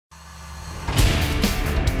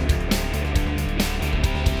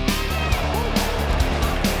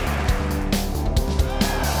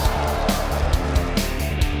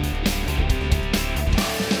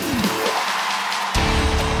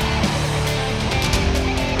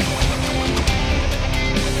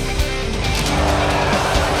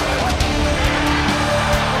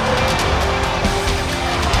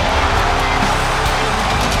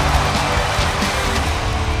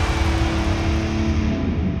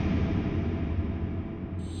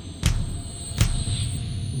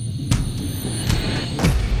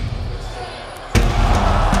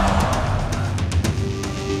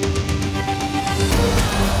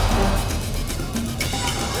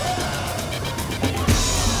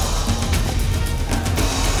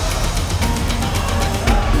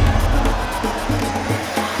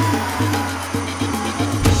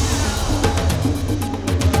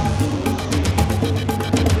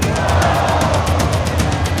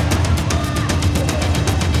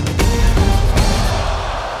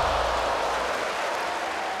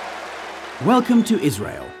Welcome to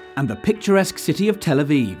Israel and the picturesque city of Tel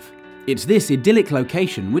Aviv. It's this idyllic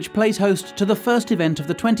location which plays host to the first event of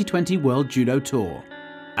the 2020 World Judo Tour,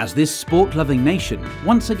 as this sport-loving nation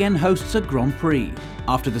once again hosts a Grand Prix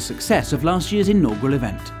after the success of last year's inaugural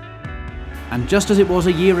event. And just as it was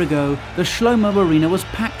a year ago, the Shlomo Arena was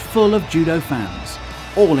packed full of judo fans,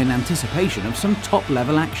 all in anticipation of some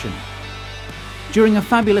top-level action. During a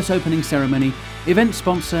fabulous opening ceremony, event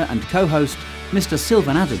sponsor and co-host Mr.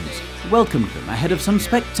 Sylvan Adams welcomed them ahead of some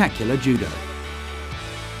spectacular judo.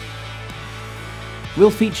 We'll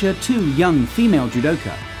feature two young female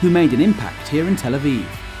judoka who made an impact here in Tel Aviv.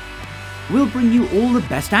 We'll bring you all the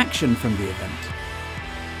best action from the event.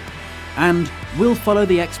 And we'll follow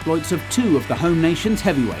the exploits of two of the home nation's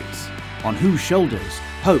heavyweights, on whose shoulders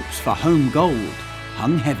hopes for home gold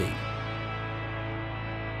hung heavy.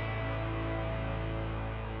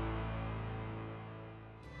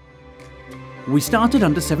 We started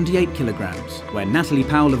under 78 kilograms, where Natalie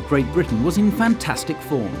Powell of Great Britain was in fantastic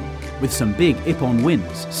form, with some big Ippon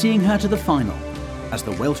wins seeing her to the final, as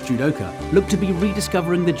the Welsh judoka looked to be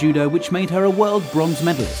rediscovering the judo which made her a world bronze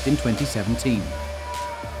medalist in 2017.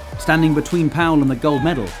 Standing between Powell and the gold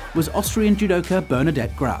medal was Austrian judoka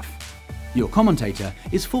Bernadette Graf. Your commentator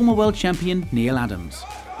is former world champion Neil Adams.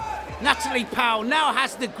 Natalie Powell now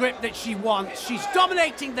has the grip that she wants. She's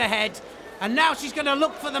dominating the head, and now she's going to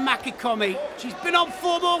look for the makikomi. She's been on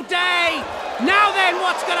form all day. Now then,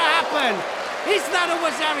 what's going to happen? Is that a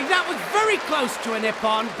wazari? That was very close to an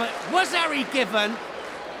ippon, but wazari given.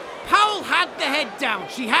 Powell had the head down.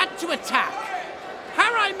 She had to attack.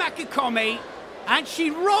 Harai makikomi, and she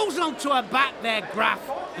rolls onto her back there, Graf,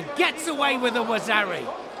 and gets away with a wazari.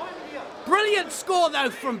 Brilliant score, though,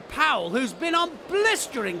 from Powell, who's been on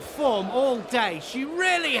blistering form all day. She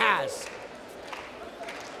really has.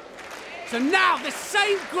 So now, the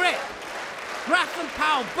same grip. Graf and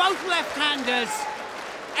Powell, both left-handers.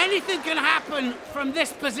 Anything can happen from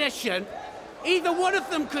this position. Either one of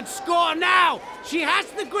them could score now. She has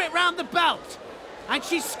the grip round the belt. And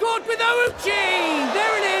she scored with Ouchi!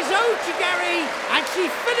 There it is, Ouchigari! And she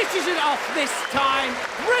finishes it off this time.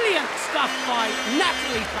 Brilliant stuff by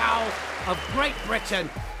Natalie Powell of Great Britain.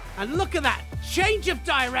 And look at that, change of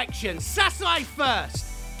direction. Sasai first,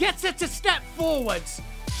 gets her to step forwards.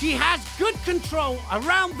 She has good control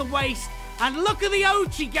around the waist, and look at the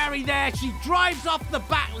Ouchigari there. She drives off the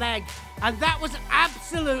back leg, and that was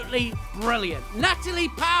absolutely brilliant. Natalie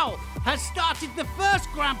Powell has started the first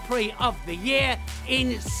Grand Prix of the year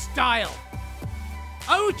in style.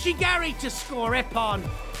 Ouchigari to score ippon,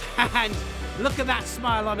 and look at that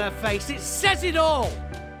smile on her face. It says it all.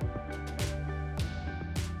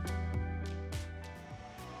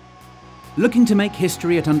 Looking to make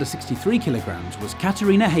history at under 63 kilograms was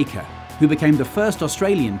Katarina Heika, who became the first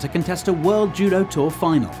Australian to contest a World Judo Tour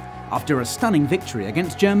final after a stunning victory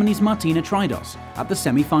against Germany's Martina Tridos at the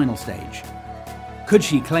semi-final stage. Could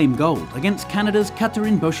she claim gold against Canada's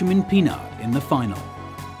Catherine Beauchemin-Pinard in the final?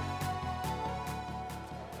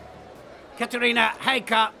 Katarina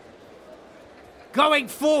Heika going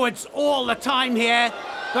forwards all the time here.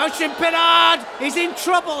 Beauchemin-Pinard is in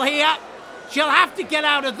trouble here. She'll have to get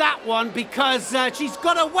out of that one because she's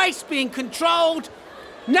got her waist being controlled.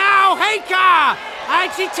 Now Heika!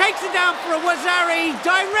 And she takes it down for a wazari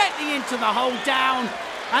directly into the hold down.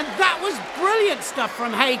 And that was brilliant stuff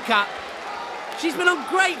from Heika. She's been on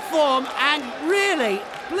great form and really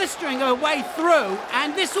blistering her way through.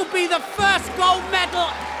 And this will be the first gold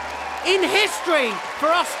medal in history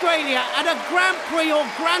for Australia at a Grand Prix or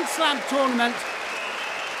Grand Slam tournament.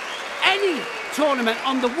 Any tournament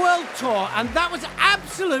on the World Tour, and that was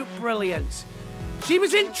absolute brilliance. She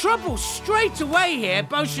was in trouble straight away here,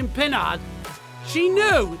 Beauchemin-Pinard. She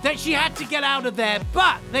knew that she had to get out of there,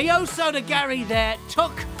 but the Osodagari there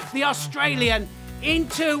took the Australian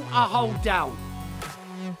into a hold down.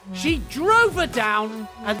 She drove her down,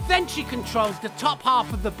 and then she controlled the top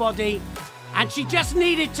half of the body, and she just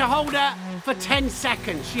needed to hold her for 10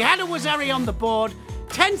 seconds. She had a wazari on the board.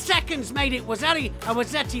 10 seconds made it wazari a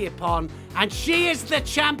wazeti ippon, and she is the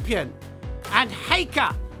champion. And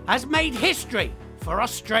Heika has made history for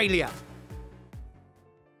Australia.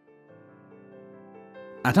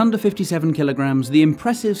 At under 57 kilograms, the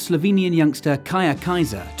impressive Slovenian youngster Kaja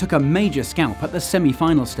Kaiser took a major scalp at the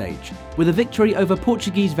semi-final stage with a victory over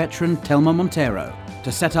Portuguese veteran Telma Monteiro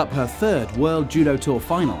to set up her third World Judo Tour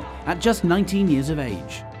final at just 19 years of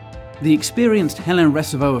age. The experienced Hélène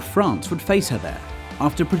Recevaux of France would face her there,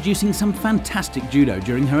 after producing some fantastic judo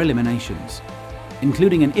during her eliminations,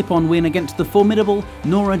 including an ippon win against the formidable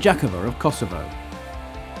Nora Jakova of Kosovo.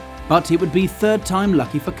 But it would be third time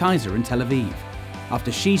lucky for Kaiser in Tel Aviv,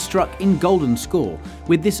 after she struck in golden score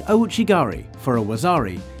with this ouchigari for a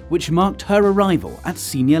wazari, which marked her arrival at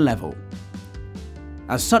senior level.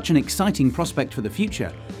 As such an exciting prospect for the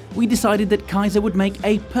future, we decided that Kaiser would make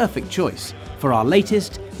a perfect choice for our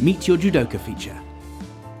latest Meet Your Judoka feature.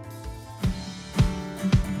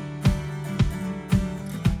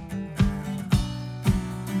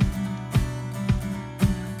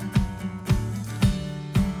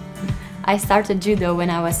 I started judo when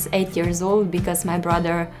I was 8 years old because my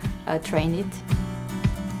brother trained it.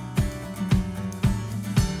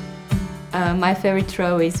 My favorite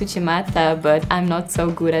throw is uchimata, but I'm not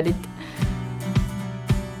so good at it.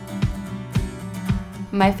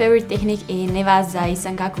 My favorite technique is newaza i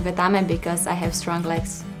sankaku gatame because I have strong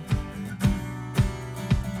legs.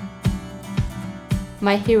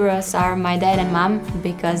 My heroes are my dad and mom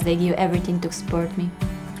because they give everything to support me.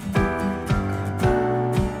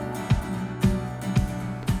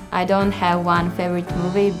 I don't have one favorite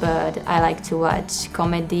movie, but I like to watch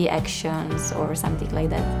comedy, actions, or something like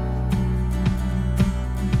that.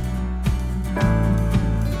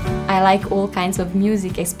 I like all kinds of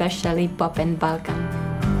music, especially pop and Balkan.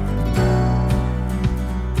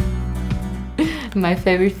 My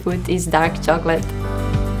favorite food is dark chocolate.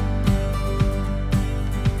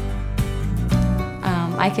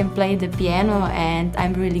 I can play the piano and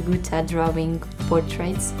I'm really good at drawing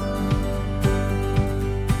portraits.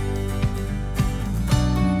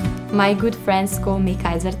 My good friends call me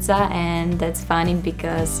Kaiserca, and that's funny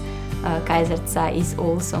because Kaiserca is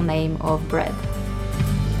also name of bread.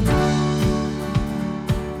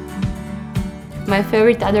 My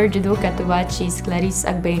favorite other judoka to watch is Clarisse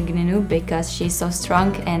Agbegnenu because she's so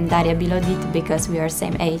strong, and Daria Bilodit because we are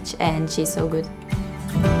same age and she's so good.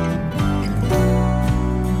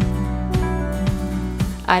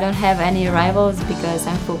 I don't have any rivals because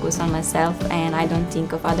I'm focused on myself and I don't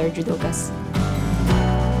think of other judokas.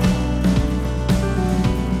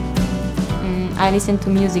 I listen to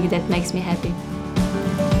music that makes me happy.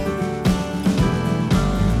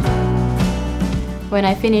 When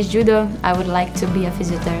I finish judo, I would like to be a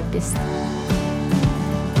physiotherapist.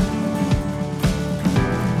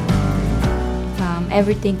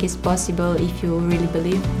 Everything is possible if you really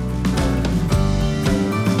believe.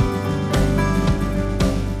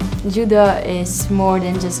 Judo is more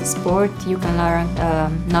than just a sport. You can learn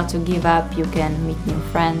not to give up, you can meet new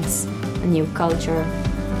friends, a new culture.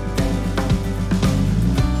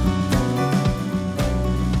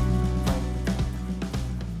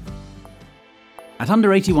 At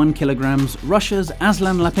under 81 kilograms, Russia's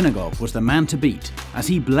Aslan Lapinagov was the man to beat as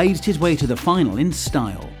he blazed his way to the final in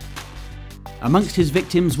style. Amongst his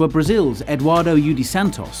victims were Brazil's Eduardo Udi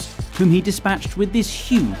Santos, whom he dispatched with this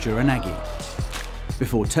huge uranagi.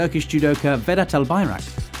 Before Turkish judoka Vedat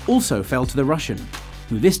Albayrak also fell to the Russian,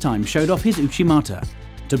 who this time showed off his uchimata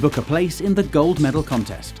to book a place in the gold medal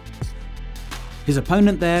contest. His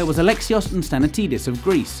opponent there was Alexios Stanatidis of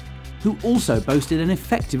Greece, who also boasted an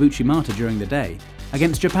effective uchimata during the day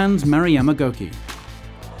against Japan's Maruyama Goki.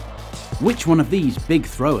 Which one of these big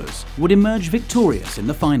throwers would emerge victorious in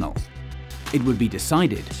the final? It would be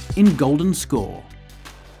decided in golden score.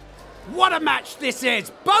 What a match this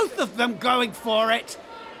is! Both of them going for it.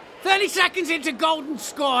 30 seconds into golden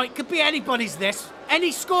score. It could be anybody's this.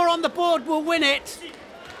 Any score on the board will win it.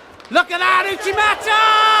 Look at that, uchimata!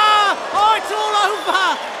 Oh, it's all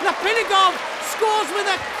over! Lapinagov scores with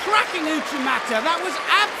a cracking uchimata. That was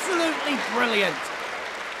absolutely brilliant.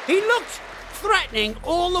 He looked threatening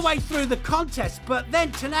all the way through the contest, but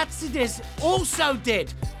then Stanatidis also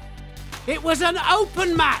did. It was an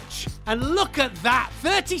open match, and look at that.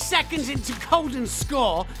 30 seconds into golden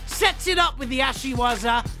score, sets it up with the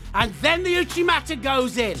ashiwaza, and then the uchimata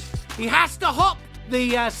goes in. He has to hop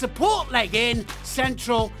the support leg in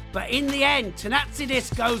central, but in the end,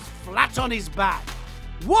 Stanatidis goes flat on his back.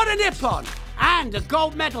 What a nippon! And a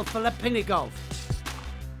gold medal for Lapinagov.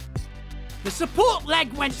 The support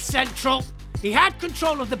leg went central. He had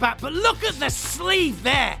control of the back, but look at the sleeve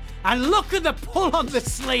there, and look at the pull on the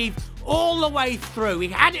sleeve all the way through. He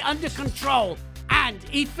had it under control, and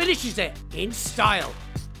he finishes it in style.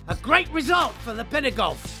 A great result for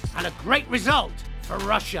Lapinagov, and a great result for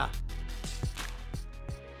Russia.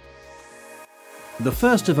 The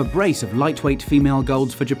first of a brace of lightweight female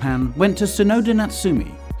golds for Japan went to Tsunoda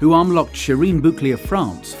Natsumi, who arm-locked Shireen Bouclé of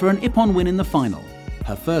France for an ippon win in the final,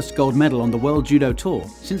 her first gold medal on the World Judo Tour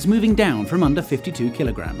since moving down from under 52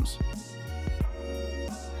 kilograms.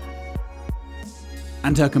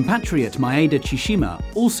 And her compatriot Maeda Chishima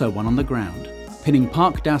also won on the ground, pinning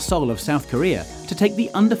Park Da-sol of South Korea to take the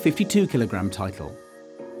under 52 kilogram title.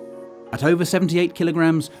 At over 78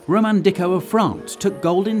 kilograms, Romain Dicot of France took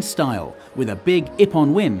gold in style with a big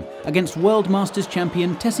Ippon win against World Masters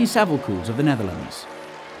champion Tessie Savelkoels of the Netherlands.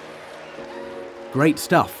 Great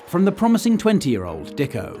stuff from the promising 20-year-old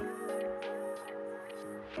Dicot.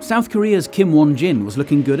 South Korea's Kim Won-jin was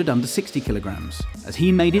looking good at under 60 kilograms as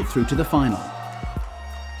he made it through to the final.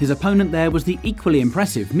 His opponent there was the equally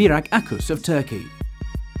impressive Mirak Akus of Turkey.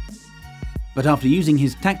 But after using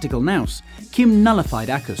his tactical nous, Kim nullified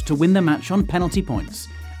Akus to win the match on penalty points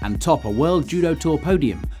and top a World Judo Tour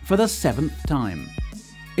podium for the 7th time.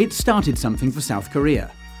 It started something for South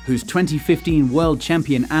Korea, whose 2015 world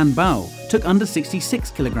champion An Bao took under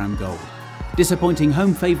 66 kilogram gold, disappointing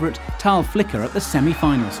home favourite Tal Flicker at the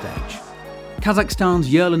semi-final stage. Kazakhstan's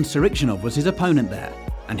Yerlan Sarikhanov was his opponent there,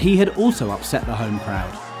 and he had also upset the home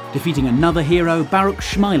crowd, defeating another hero, Baruk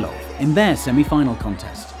Shmailov, in their semi-final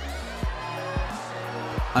contest.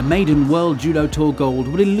 A maiden World Judo Tour gold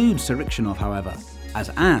would elude Sarikhanov, however, as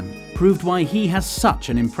An proved why he has such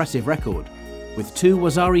an impressive record, with 2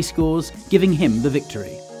 Wazari scores giving him the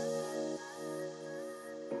victory.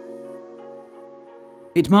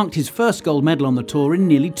 It marked his first gold medal on the tour in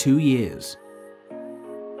nearly 2 years.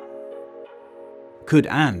 Could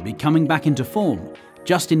An be coming back into form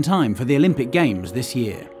just in time for the Olympic Games this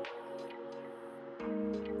year?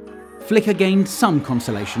 Flicker gained some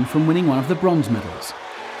consolation from winning one of the bronze medals,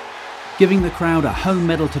 giving the crowd a home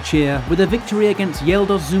medal to cheer with a victory against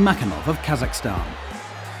Yeldos Zumakanov of Kazakhstan.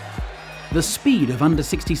 The speed of under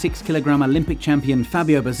 66 kilogram Olympic champion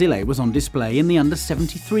Fabio Basile was on display in the under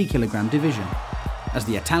 73 kilogram division, as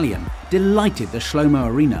the Italian delighted the Shlomo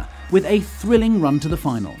Arena with a thrilling run to the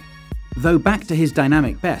final. Though back to his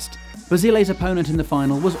dynamic best, Basile's opponent in the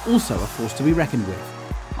final was also a force to be reckoned with,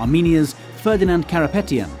 Armenia's Ferdinand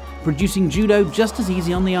Karapetyan, producing judo just as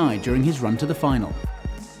easy on the eye during his run to the final.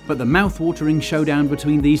 But the mouth-watering showdown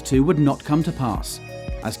between these two would not come to pass,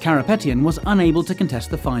 as Karapetyan was unable to contest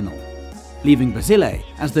the final, leaving Basile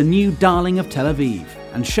as the new darling of Tel Aviv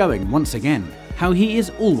and showing once again how he is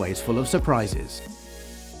always full of surprises.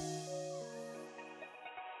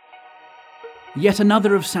 Yet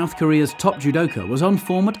another of South Korea's top judoka was on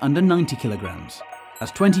form at under 90 kilograms, as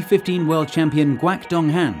 2015 world champion Gwak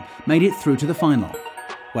Dong-han made it through to the final,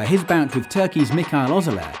 where his bout with Turkey's Mikhail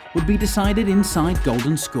Ozeler would be decided inside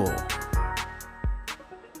golden score.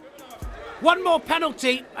 One more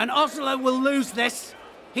penalty and Ozeler will lose this.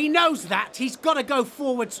 He knows that. He's got to go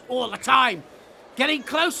forwards all the time. Getting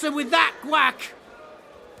closer with that, Gwak.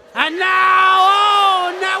 And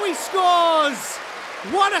now he scores!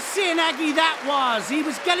 What a Sianagi that was! He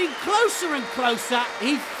was getting closer and closer.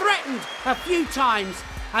 He threatened a few times,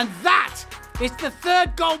 and that is the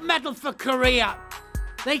 3rd gold medal for Korea.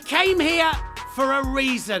 They came here for a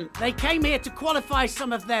reason. They came here to qualify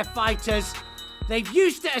some of their fighters. They've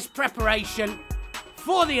used it as preparation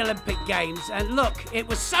for the Olympic Games. And look, it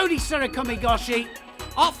was Sodi Surikomigoshi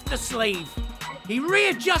off the sleeve. He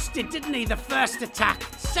readjusted, didn't he, the first attack.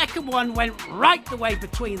 Second one went right the way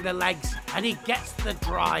between the legs, and he gets the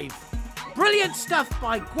drive. Brilliant stuff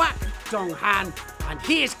by Gwak Dong-han, and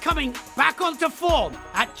he is coming back onto form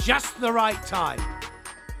at just the right time.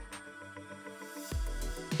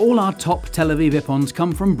 All our top Tel Aviv Ippons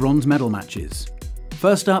come from bronze medal matches.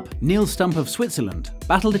 First up, Neil Stump of Switzerland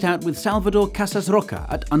battled it out with Salvador Casas Roca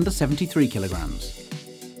at under 73 kilograms.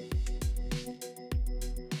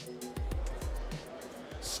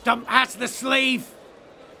 Stump has the sleeve.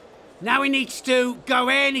 Now he needs to go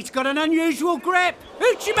in. He's got an unusual grip.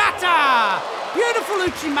 Uchimata! Beautiful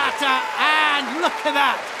Uchimata. And look at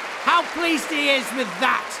that. How pleased he is with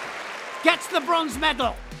that. Gets the bronze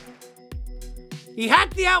medal. He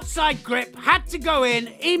had the outside grip, had to go in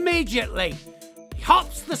immediately. He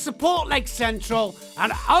hops the support leg central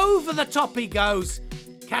and over the top he goes.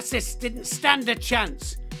 Cassis didn't stand a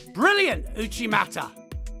chance. Brilliant Uchimata.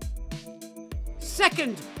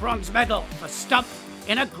 Second bronze medal for Stump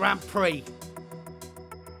in a Grand Prix.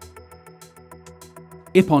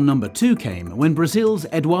 Ippon number 2 came when Brazil's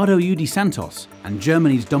Eduardo Udi Santos and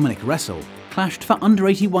Germany's Dominic Ressel clashed for under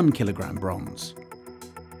 81 kilogram bronze.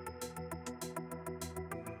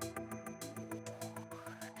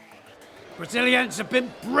 Brazilians have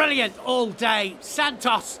been brilliant all day.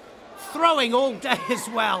 Santos throwing all day as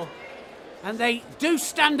well. And they do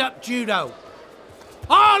stand-up judo.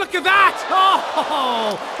 Oh, look at that!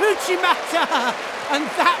 Oh, Uchimata! And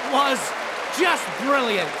that was just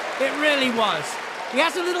brilliant. It really was. He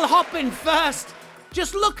has a little hop in first.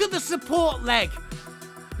 Just look at the support leg.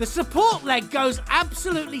 The support leg goes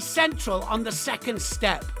absolutely central on the second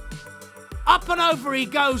step. Up and over he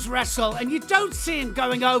goes, Wrestle, and you don't see him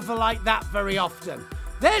going over like that very often.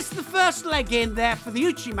 There's the first leg in there for the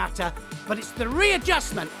Uchimata, but it's the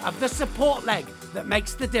readjustment of the support leg that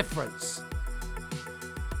makes the difference.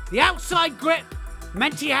 The outside grip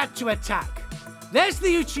meant he had to attack. There's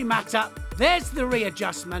the Uchimata, there's the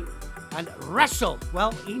readjustment, and wrestle.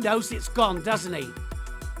 Well, he knows it's gone, doesn't he?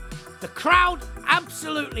 The crowd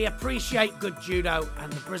absolutely appreciate good judo,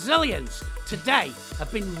 and the Brazilians today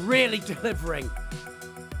have been really delivering.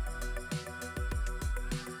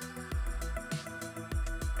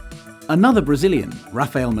 Another Brazilian,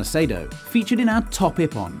 Rafael Macedo, featured in our top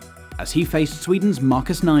Ippon, as he faced Sweden's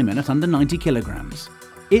Marcus Nyman at under 90 kilograms.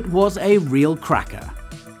 It was a real cracker.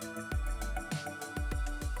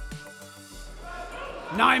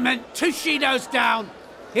 Nyman, 2 Shidos down.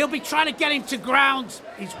 He'll be trying to get him to ground.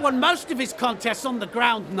 He's won most of his contests on the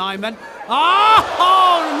ground, Nyman.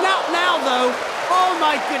 Oh, not now though. Oh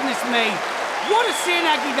my goodness me. What a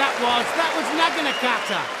Seoinage that was. That was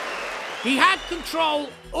Naganakata. He had control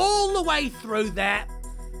all the way through there.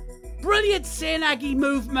 Brilliant Seoinage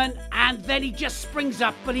movement, and then he just springs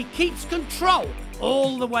up, but he keeps control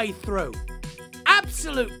all the way through.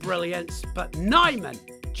 Absolute brilliance, but Nyman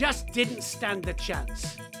just didn't stand a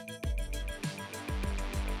chance.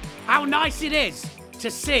 How nice it is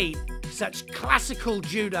to see such classical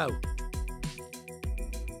judo.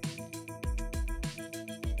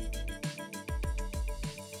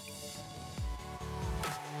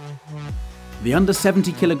 The under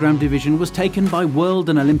 70 kilogram division was taken by world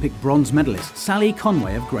and Olympic bronze medalist Sally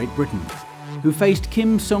Conway of Great Britain, who faced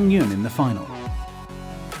Kim Song-yoon in the final.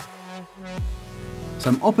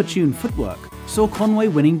 Some opportune footwork saw Conway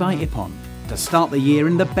winning by Ippon to start the year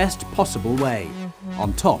in the best possible way,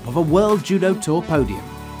 on top of a World Judo Tour podium,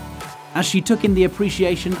 as she took in the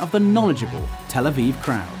appreciation of the knowledgeable Tel Aviv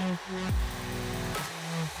crowd.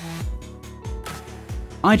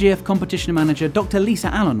 IJF competition manager Dr.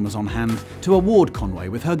 Lisa Allen was on hand to award Conway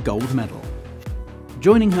with her gold medal.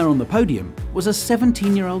 Joining her on the podium was a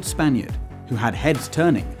 17-year-old Spaniard who had heads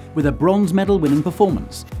turning with a bronze medal winning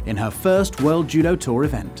performance in her first World Judo Tour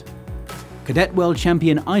event. Cadet world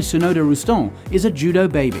champion Aïssonoda Roustan is a judo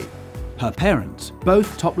baby, her parents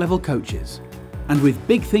both top-level coaches. And with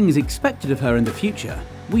big things expected of her in the future,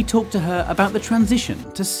 we talked to her about the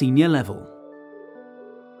transition to senior level.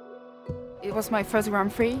 It was my first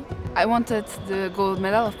Grand Prix. I wanted the gold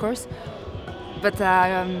medal, of course, but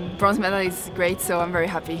bronze medal is great, so I'm very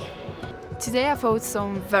happy. Today I fought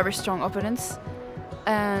some very strong opponents,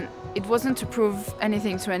 and it wasn't to prove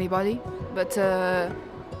anything to anybody, but it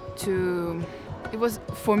was,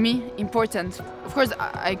 for me, important. Of course,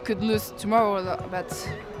 I could lose tomorrow, but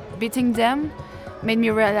beating them made me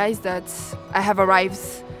realize that I have arrived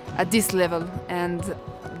at this level and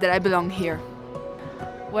that I belong here.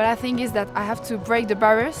 What I think is that I have to break the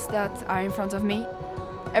barriers that are in front of me.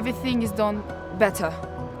 Everything is done better.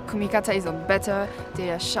 Kumikata is done better,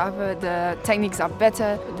 they are sharper, the techniques are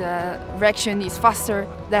better, the reaction is faster.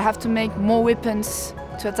 They have to make more weapons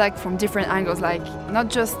to attack from different angles, like not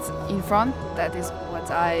just in front, that is what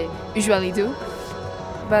I usually do,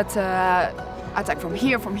 but attack from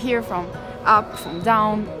here, from up, from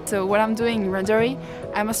down. So what I'm doing in randori,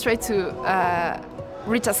 I must try to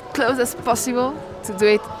reach as close as possible to do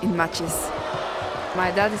it in matches.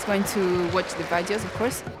 My dad is going to watch the videos, of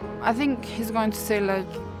course. I think he's going to say, like,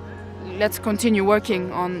 let's continue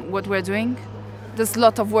working on what we're doing. There's a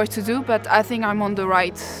lot of work to do, but I think I'm on the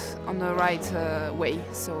right way.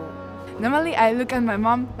 So normally I look at my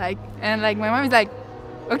mom, and my mom is like,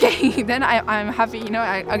 okay, then I'm happy, you know.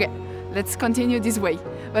 Okay, let's continue this way.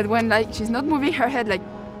 But when she's not moving her head,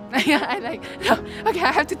 I'm like, no, okay,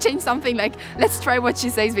 I have to change something. Let's try what she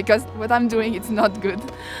says, because what I'm doing, it's not good.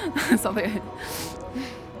 Something.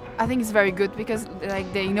 I think it's very good because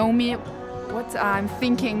they know me, what I'm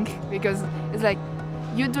thinking, because it's like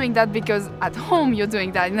you're doing that because at home you're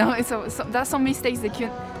doing that, you know. So there's some mistakes that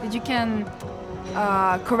you can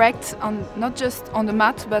correct on, not just on the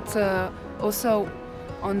mat, but also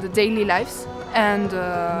on the daily lives. And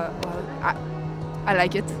well, I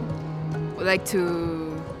like it. I like to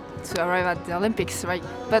arrive at the Olympics, right?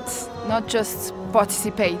 But not just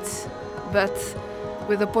participate, but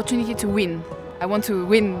with the opportunity to win. I want to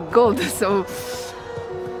win gold, so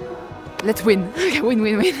let's win.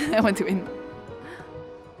 Win. I want to win.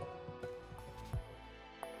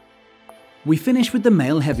 We finish with the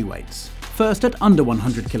male heavyweights. First at under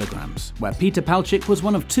 100 kilograms, where Peter Palchik was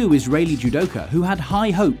one of 2 Israeli judoka who had high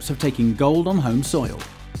hopes of taking gold on home soil.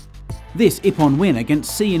 This Ippon win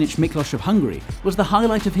against Seoinage Miklos of Hungary was the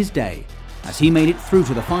highlight of his day, as he made it through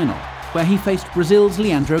to the final, where he faced Brazil's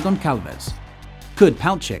Leandro Goncalves. Could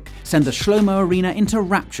Palchik send the Shlomo Arena into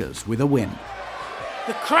raptures with a win?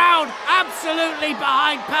 The crowd absolutely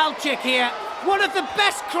behind Palchik here. One of the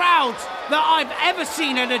best crowds that I've ever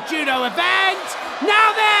seen at a judo event.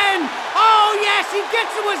 Now then! Oh yes, he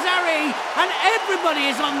gets the wazari and everybody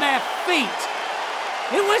is on their feet.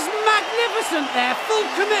 It was magnificent there, full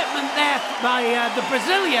commitment there by the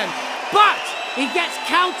Brazilian, but he gets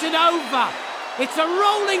counted over. It's a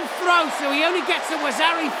rolling throw, so he only gets a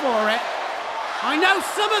wazari for it. I know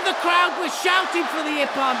some of the crowd was shouting for the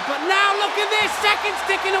ippon, but now look at this, seconds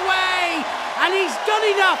ticking away, and he's done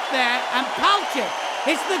enough there, and Palchik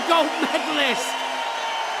is the gold medalist.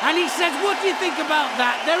 And he says, what do you think about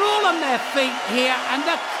that? They're all on their feet here, and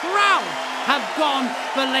the crowd have gone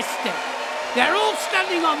ballistic. They're all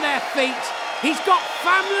standing on their feet. He's got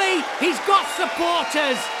family, he's got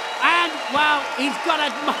supporters, and, well, he's got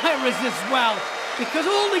admirers as well, because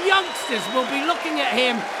all the youngsters will be looking at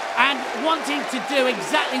him and wanting to do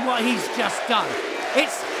exactly what he's just done.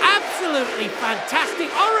 It's absolutely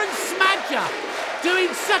fantastic. Oren Smadja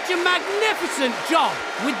doing such a magnificent job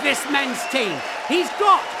with this men's team. He's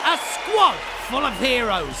got a squad full of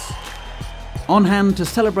heroes. On hand to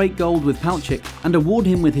celebrate gold with Palchik and award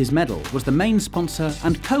him with his medal was the main sponsor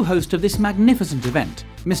and co-host of this magnificent event,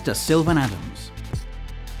 Mr. Sylvan Adams.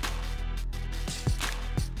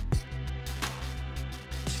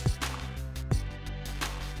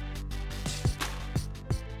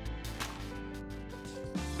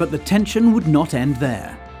 But the tension would not end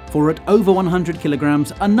there, for at over 100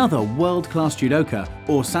 kilograms, another world-class judoka,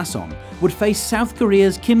 or Sasson, would face South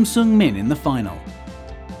Korea's Kim Sung-min in the final.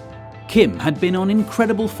 Kim had been on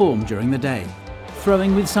incredible form during the day,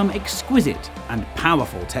 throwing with some exquisite and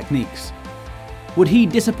powerful techniques. Would he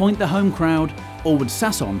disappoint the home crowd, or would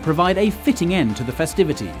Sasson provide a fitting end to the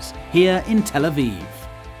festivities here in Tel Aviv?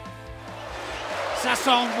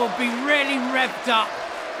 Sasson will be really revved up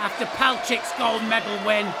after Palchik's gold medal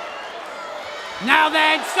win. Now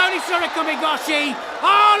then, Soni Surikomigoshi.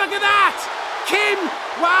 Oh, look at that! Kim,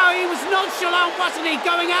 wow, he was nonchalant, wasn't he?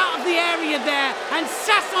 Going out of the area there, and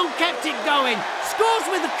Sasson kept it going. Scores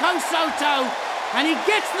with the Kosoto, and he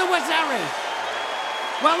gets the wazari.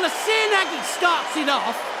 Well, the Nagi starts it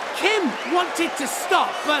off. Kim wanted to stop,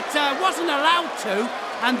 but wasn't allowed to,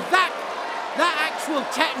 and that actual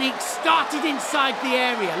technique started inside the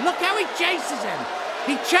area. Look how he chases him.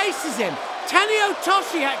 He chases him. Tanio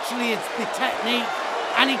Toshi actually is the technique,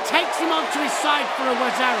 and he takes him onto his side for a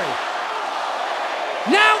wazari.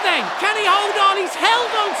 Now then, can he hold on? He's held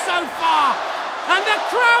on so far, and the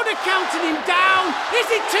crowd are counting him down. Is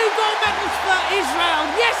it 2 gold medals for Israel?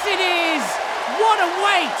 Yes, it is. What a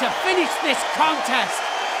way to finish this contest.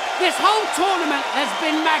 This whole tournament has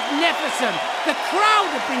been magnificent. The crowd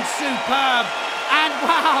have been superb, and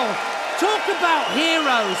wow, talk about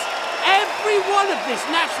heroes. Every one of this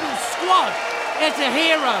national squad is a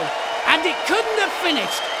hero, and it couldn't have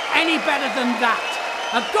finished any better than that.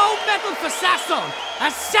 A gold medal for Sasson, a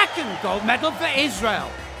second gold medal for Israel.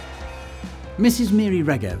 Mrs. Miri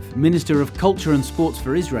Regev, Minister of Culture and Sports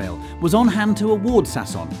for Israel, was on hand to award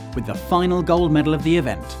Sasson with the final gold medal of the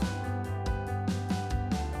event.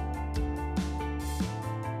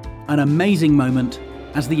 An amazing moment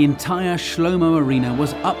as the entire Shlomo Arena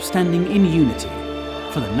was upstanding in unity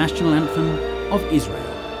for the national anthem of Israel.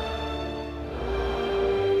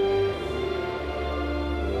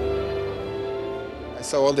 I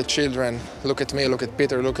saw all the children look at me, look at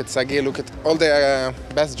Peter, look at Sagi, look at all the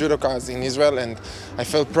best judokas in Israel, and I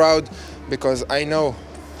felt proud because I know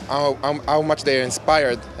how much they are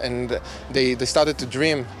inspired, and they started to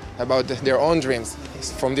dream about their own dreams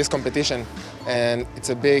from this competition, and it's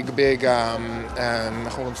a big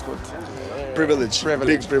privilege. Big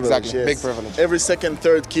privilege, exactly. Yes. Big privilege. Every second,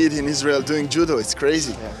 third kid in Israel doing judo, it's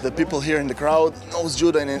crazy. Yeah. The people here in the crowd knows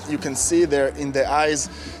judo, and you can see there in their eyes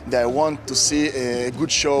they want to see a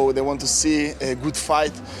good show, they want to see a good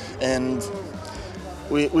fight, and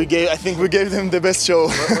I think we gave them the best show.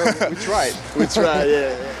 We tried. We tried,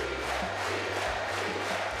 yeah.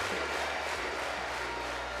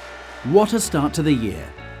 What a start to the year.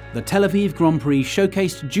 The Tel Aviv Grand Prix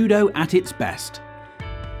showcased judo at its best.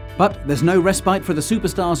 But there's no respite for the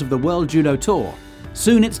superstars of the World Judo Tour.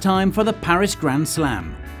 Soon it's time for the Paris Grand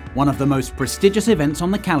Slam, one of the most prestigious events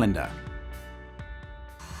on the calendar.